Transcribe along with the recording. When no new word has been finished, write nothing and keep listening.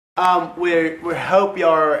We hope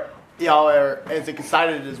y'all are as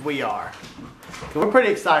excited as we are. We're pretty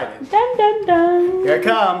excited. Dun dun dun. Here it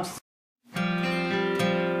comes.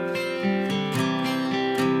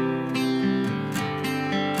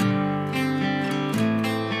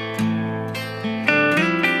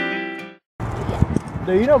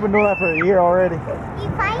 Dude, you know we've been doing that for a year already.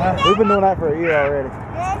 We've been doing that for a year already.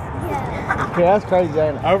 Yeah, that's crazy,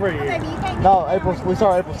 ain't it? Over a year. No, we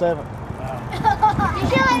started April 7th.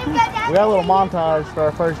 We got a little montage for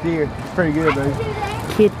our first year. It's pretty good, dude.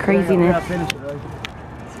 Kid craziness. We gotta finish it, dude.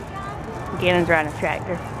 Gannon's riding a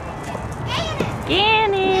tractor.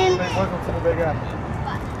 Gannon! Welcome to the big guy.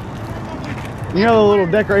 You know the little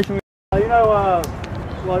decoration like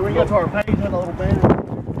when you go to our page and a little banner.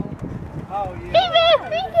 Oh yeah.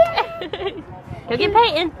 Go get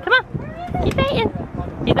Peyton. Come on. Get Peyton.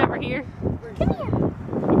 He's over here. Come here.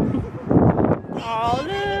 Oh,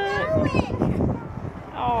 look.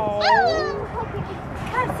 Oh.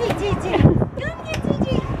 Come see Gigi. Come get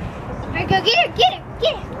Gigi. Alright, go get her. Get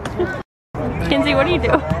her. Kenzie, what are you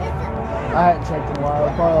doing? I hadn't checked in a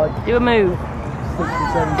while. Probably like Do a move. 6 or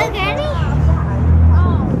 7 days. Okay. I can't do it.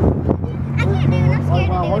 I'm scared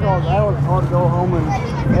to do it. It's hard to go home and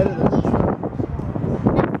edit it.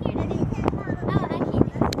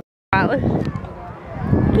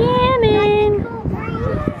 Gannon!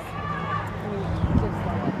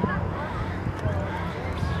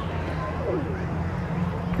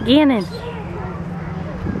 Gannon!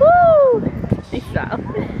 Woo! Nice style.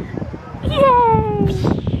 Yay!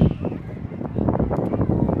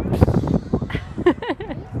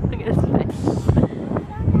 Look at his face.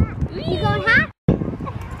 You going high?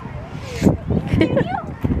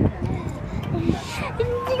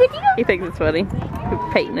 He thinks it's funny.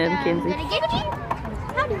 Peyton and Kenzie.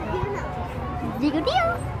 How do you know? Jiggle deal.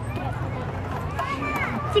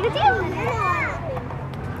 Jiggle deal.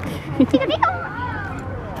 Jiggle deal.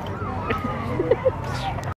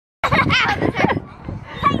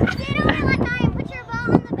 Stand over like I am. Put your ball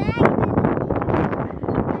on the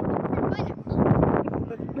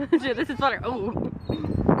bag. This is funny. Oh.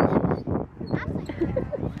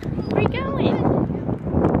 Where are you going?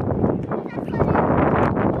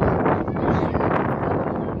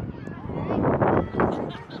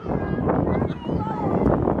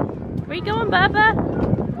 Where you going, Bubba?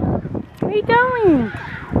 Where you going?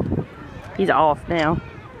 He's off now.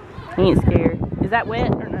 He ain't scared. Is that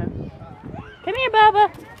wet or no? Come here, Bubba.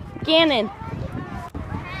 Gannon.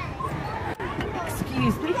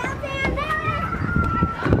 Excuse me.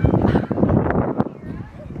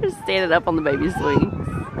 Just standing up on the baby swings.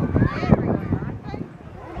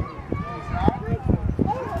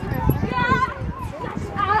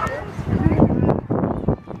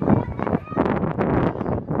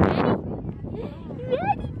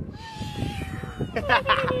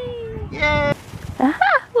 Yeah.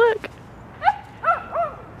 Aha, look.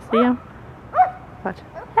 See him? Watch.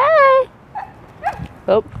 Hey!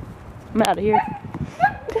 Oh, I'm out of here.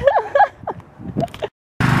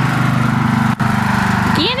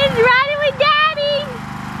 Gannon's riding with Daddy!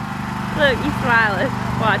 Look, he's smiling.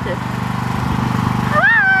 Watch it.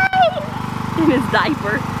 Hi! In his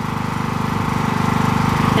diaper.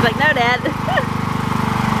 He's like, no, Dad.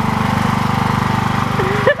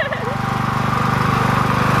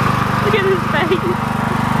 Look at his face.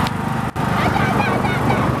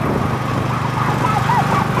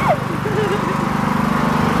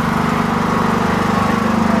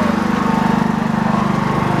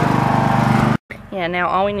 Yeah, now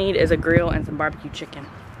all we need is a grill and some barbecue chicken.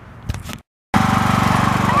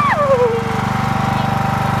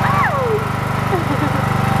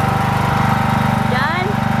 Done?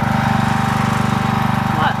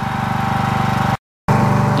 What?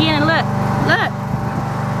 Gannon, look. Look.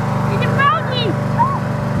 He's a froggy.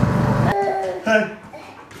 Hey.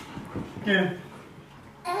 Yeah.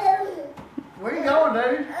 Where you going,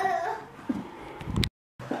 dude?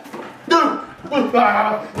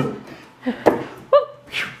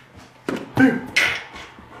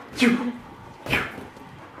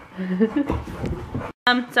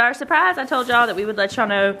 So our surprise, I told y'all that we would let y'all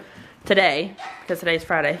know today, because today's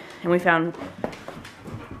Friday, and we found,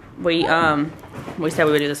 we said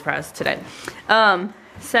we would do the surprise today.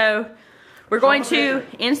 So we're going to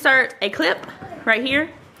insert a clip right here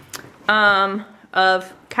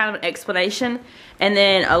of kind of an explanation, and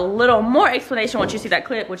then a little more explanation once you see that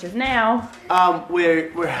clip, which is now. We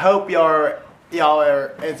hope y'all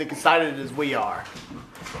are as excited as we are.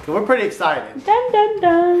 We're pretty excited. Dun dun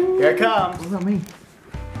dun. Here it comes. What about me?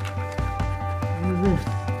 What is this?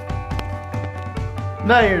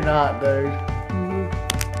 No, you're not, dude.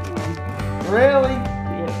 Really?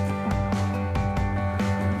 Yeah.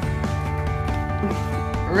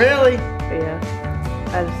 Really? Yeah.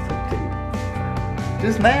 I just didn't.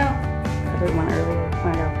 Just now? I did one earlier when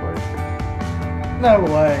I got off work. No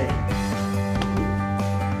way.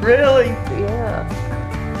 Really? Yeah.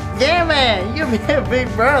 Yeah, man. You're gonna be a big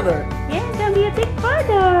brother. Yeah, it's gonna be a big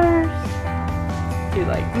brother. Dude,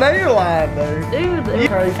 like. No, you're lying, dude.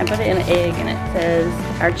 Dude, I put it in an egg and it says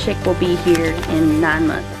our chick will be here in 9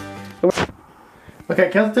 months. Okay,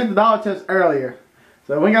 Kelsey took the dollar test earlier.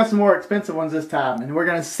 So we got some more expensive ones this time. And we're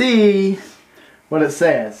gonna see what it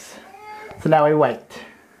says. So now we wait.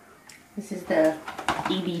 This is the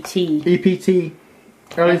EBT. EPT.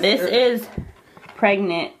 And this is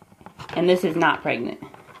pregnant and this is not pregnant.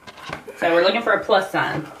 So we're looking for a plus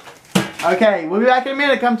sign. Okay, we'll be back in a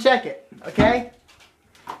minute. Come check it. Okay?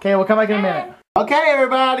 Okay, we'll come back in a minute. Okay,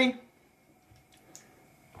 everybody.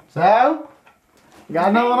 So, you got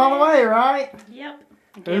another one on the way, right? Yep.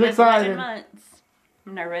 Who's excited? 11 months.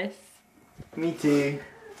 I'm nervous. Me too.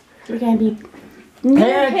 We're gonna be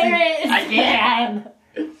parents again.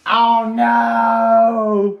 Oh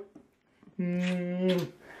no!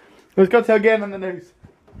 Let's go tell Gannon the news.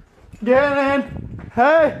 Gannon!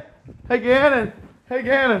 Hey! Hey Gannon! Hey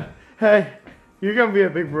Gannon! Hey, you're gonna be a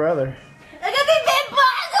big brother. I'm gonna be big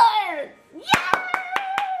brother! Yay!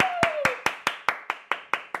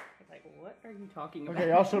 Like, what are you talking about?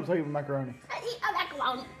 Okay, I'll show up so you have macaroni. I eat a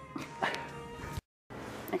macaroni.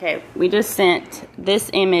 Okay, we just sent this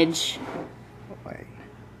image. Wait.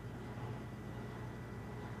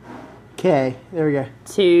 Okay, there we go.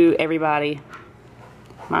 To everybody.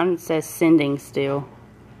 Mine says sending still.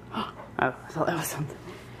 Oh, I thought that was something.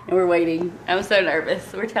 And we're waiting. I'm so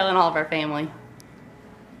nervous. We're telling all of our family.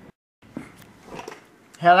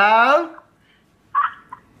 Hello?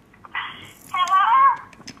 Hello?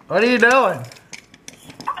 What are you doing?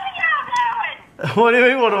 What are y'all doing? What do you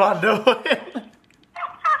mean, what am I doing?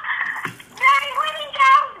 Daddy, what did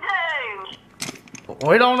y'all do?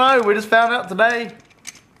 We don't know, we just found out today.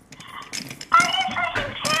 Are you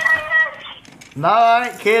freaking serious? No, I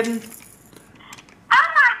ain't kidding. Oh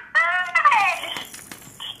my goodness!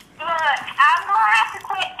 Look, I'm gonna have to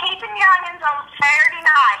quit keeping youngins on Saturday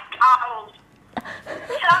night.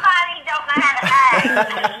 Somebody don't know how to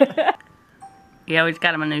act. Yeah, we just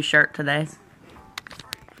got him a new shirt today.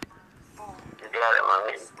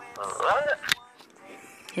 What?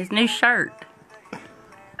 His new shirt.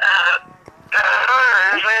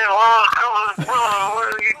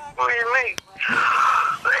 What do you mean?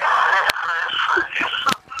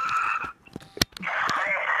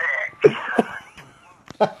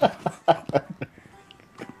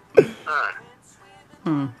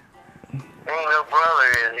 Ain't no brother,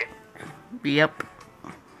 is he? Yep.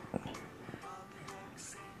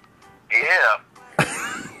 Yeah.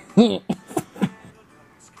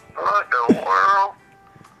 What the world?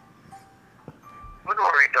 What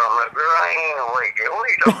are you talking about, girl? I ain't even awake yet. What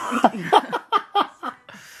are you talking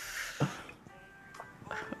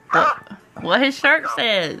about? What his shirt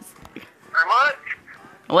says. How much?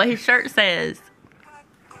 What his shirt says.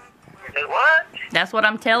 You said what? That's what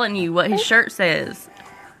I'm telling you, what his shirt says.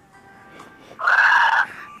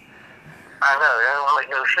 I know, that don't make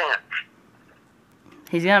no sense.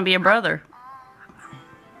 He's gonna be a brother.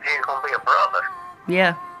 He's gonna be a brother.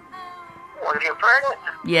 Yeah. Was you pregnant?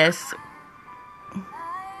 Yes.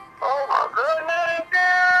 Oh my goodness,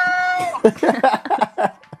 girl!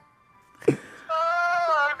 Oh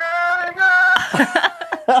my goodness!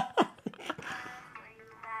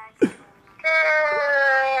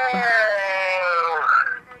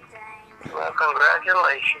 Well,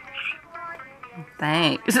 congratulations.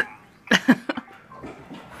 Thanks.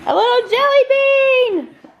 A little jelly bean!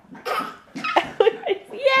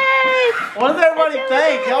 Yay! What does everybody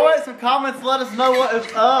think? Y'all write some comments and let us know what is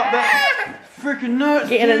up. That freaking nuts,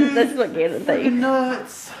 Gannon, dude. this is what Gannon Freaking thinks.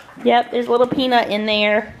 nuts. Yep, there's a little peanut in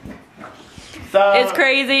there. So, It's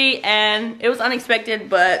crazy and it was unexpected,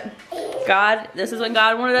 but God, this is when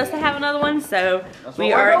God wanted us to have another one, so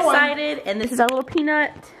we are excited. And this is our little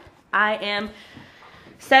peanut. I am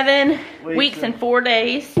 7 weeks and 4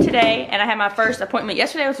 days today, and I had my first appointment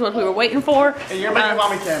yesterday, which was what we were waiting for. And you're making a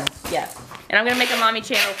mommy channel. Yeah. And I'm gonna make a mommy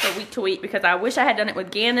channel for week to week because I wish I had done it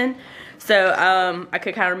with Gannon, so I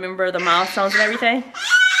could kind of remember the milestones and everything.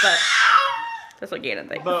 But that's what Gannon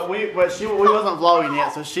thinks. But we wasn't vlogging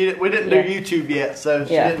yet, so we didn't do YouTube yet, so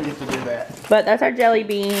she didn't get to do that. But that's our jelly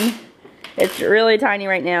bean. It's really tiny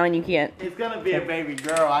right now, and you can't. It's gonna be a baby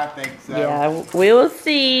girl, I think so. Yeah, we will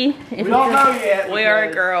see. We don't know yet. We are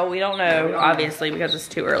a girl. We don't know, obviously, because it's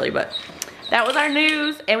too early. But that was our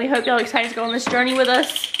news, and we hope y'all are excited to go on this journey with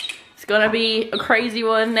us. It's gonna be a crazy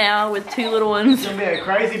one now with 2 little ones. It's gonna be a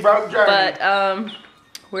crazy broke journey. But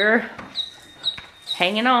we're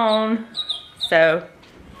hanging on. So,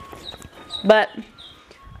 but,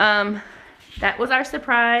 that was our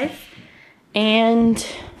surprise. And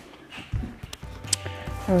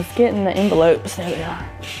I was getting the envelopes. There they are.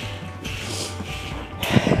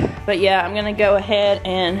 But yeah, I'm gonna go ahead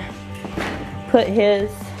and put his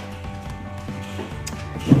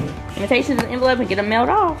invitations in the envelope and get them mailed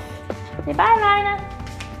off. Say bye, Lina.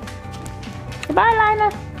 Say bye, Lina.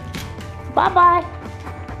 Bye-bye.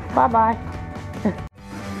 Bye-bye.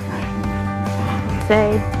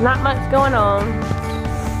 Say, not much going on.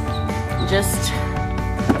 Just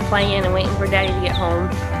playing and waiting for Daddy to get home.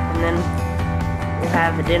 And then we'll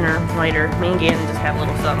have the dinner later. Me and Gannon just have a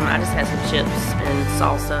little something. I just had some chips and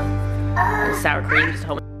salsa and sour cream. Just a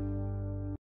whole